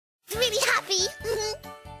happy.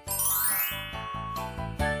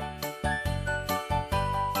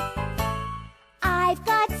 I've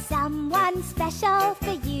got someone special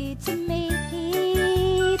for you to meet.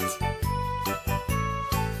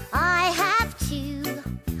 I have two.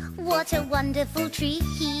 What a wonderful treat.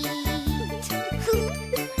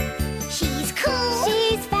 She's cool.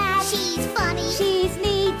 She's fat. She's funny. She's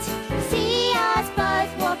neat. See us both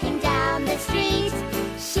walking down the street.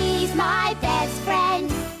 She's my best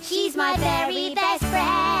friend. She's my very best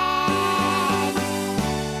friend.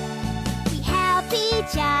 We help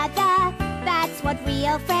each other. That's what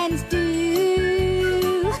real friends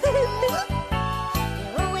do.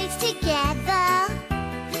 We're always together.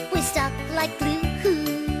 We're stuck like glue.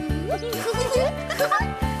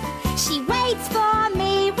 She waits for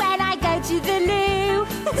me when I go to the loo.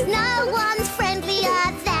 No one's friendlier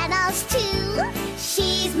than us two.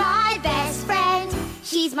 She's my best friend.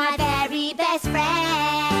 She's my very best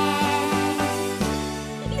friend.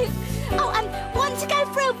 Oh, want to go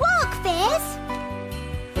for a walk, Fizz?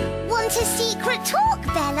 Want a secret talk,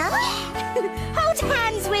 Bella? Hold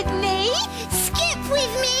hands with me. Skip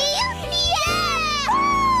with me? Yeah!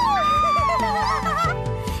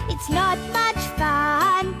 It's not much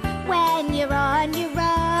fun when you're on your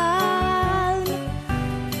own.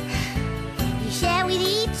 You share with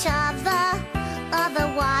each other,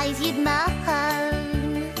 otherwise you'd moan.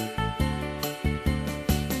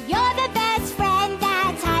 You're the best friend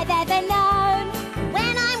that I've ever known.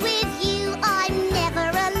 When I'm with you, I'm never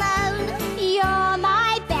alone. You're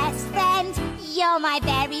my best friend. You're my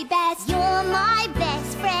very best. You're my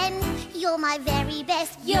best friend. You're my very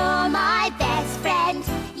best. You're my best friend.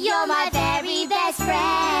 You're my very best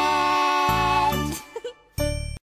friend.